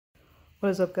What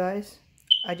is up, guys?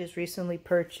 I just recently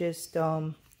purchased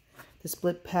the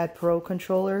Split Pad Pro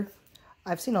controller.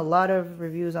 I've seen a lot of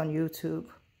reviews on YouTube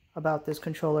about this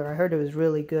controller. I heard it was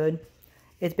really good.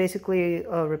 It's basically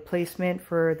a replacement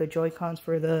for the Joy-Cons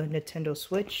for the Nintendo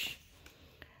Switch.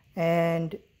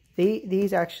 And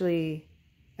these actually,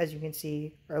 as you can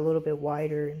see, are a little bit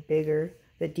wider and bigger.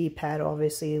 The D-pad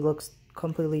obviously looks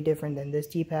completely different than this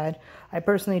D-pad. I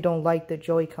personally don't like the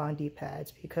Joy-Con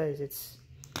D-pads because it's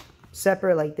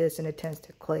separate like this and it tends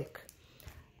to click.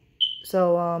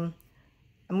 So I'm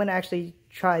gonna actually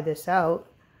try this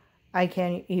out. I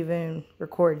can't even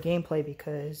record gameplay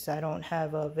because I don't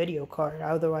have a video card.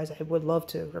 Otherwise I would love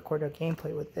to record a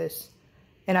gameplay with this.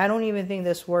 And I don't even think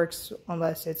this works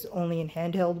unless it's only in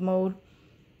handheld mode.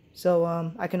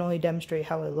 So I can only demonstrate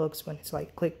how it looks when it's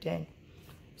like clicked in.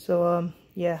 So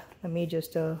yeah, let me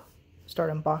just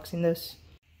start unboxing this.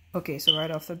 Okay, so right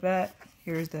off the bat,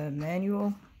 here's the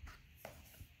manual.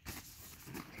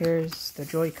 Here's the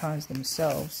Joy-Cons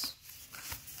themselves.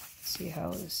 Let's see how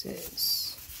this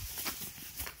is.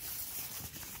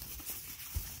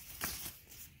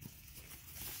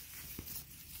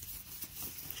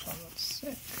 That looks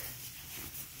sick.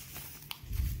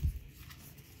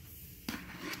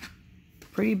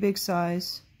 Pretty big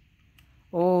size.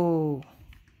 Oh,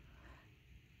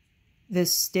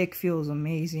 this stick feels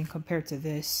amazing compared to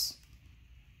this.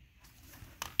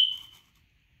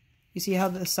 You see how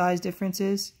the size difference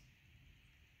is?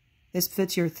 This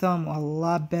fits your thumb a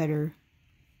lot better.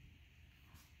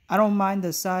 I don't mind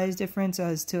the size difference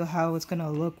as to how it's going to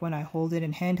look when I hold it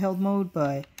in handheld mode,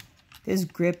 but this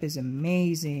grip is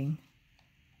amazing.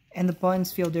 And the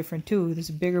buttons feel different too.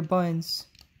 There's bigger buttons.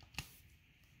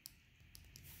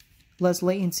 Less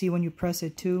latency when you press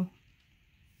it too.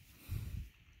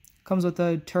 Comes with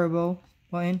a turbo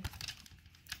button.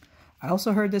 I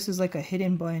also heard this is like a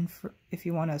hidden button for if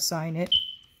you want to assign it.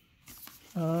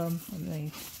 Let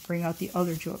me bring out the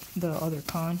other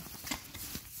con.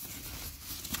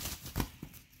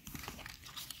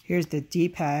 Here's the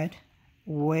D-pad,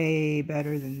 way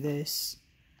better than this.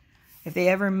 If they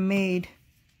ever made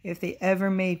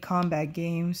combat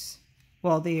games,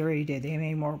 well, they already did. They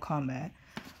made Mortal Kombat.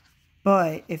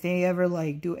 But if they ever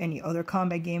like do any other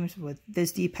combat games with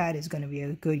this D-pad, is going to be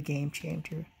a good game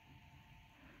changer.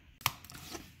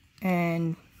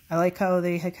 And I like how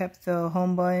they had kept the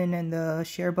home button and the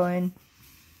share button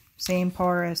same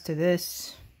power as to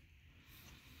this.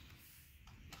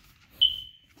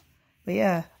 But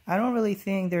yeah, I don't really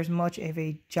think there's much of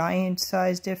a giant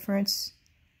size difference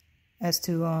as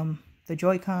to the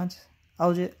Joy-Cons.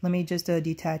 Let me just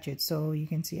detach it so you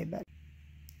can see it better.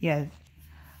 Yeah,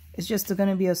 it's just going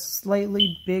to be a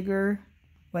slightly bigger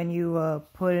when you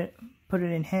put it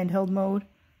in handheld mode.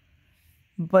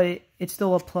 But it's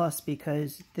still a plus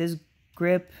because this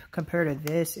grip compared to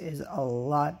this is a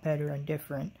lot better and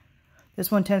different. This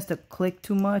one tends to click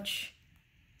too much,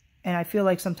 and I feel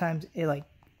like sometimes it like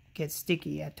gets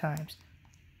sticky at times.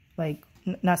 Like,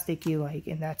 not sticky like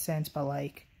in that sense, but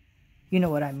like, you know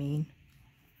what I mean.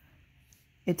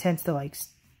 It tends to like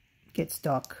get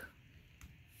stuck.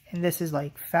 And this is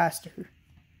like faster.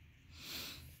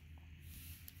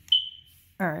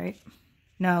 Alright.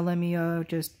 Now let me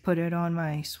just put it on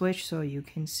my Switch so you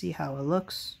can see how it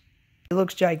looks. It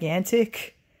looks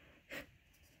gigantic.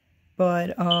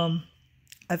 But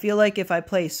I feel like if I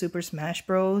play Super Smash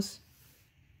Bros,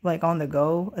 like on the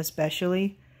go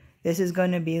especially, this is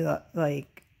going to be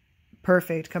like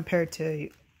perfect compared to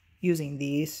using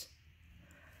these.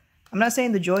 I'm not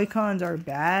saying the Joy-Cons are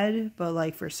bad, but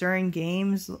like for certain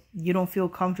games, you don't feel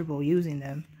comfortable using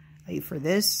them. Like for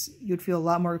this, you'd feel a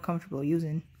lot more comfortable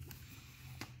using.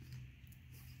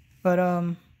 But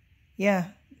yeah,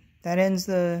 that ends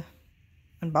the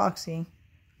unboxing.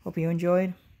 Hope you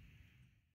enjoyed.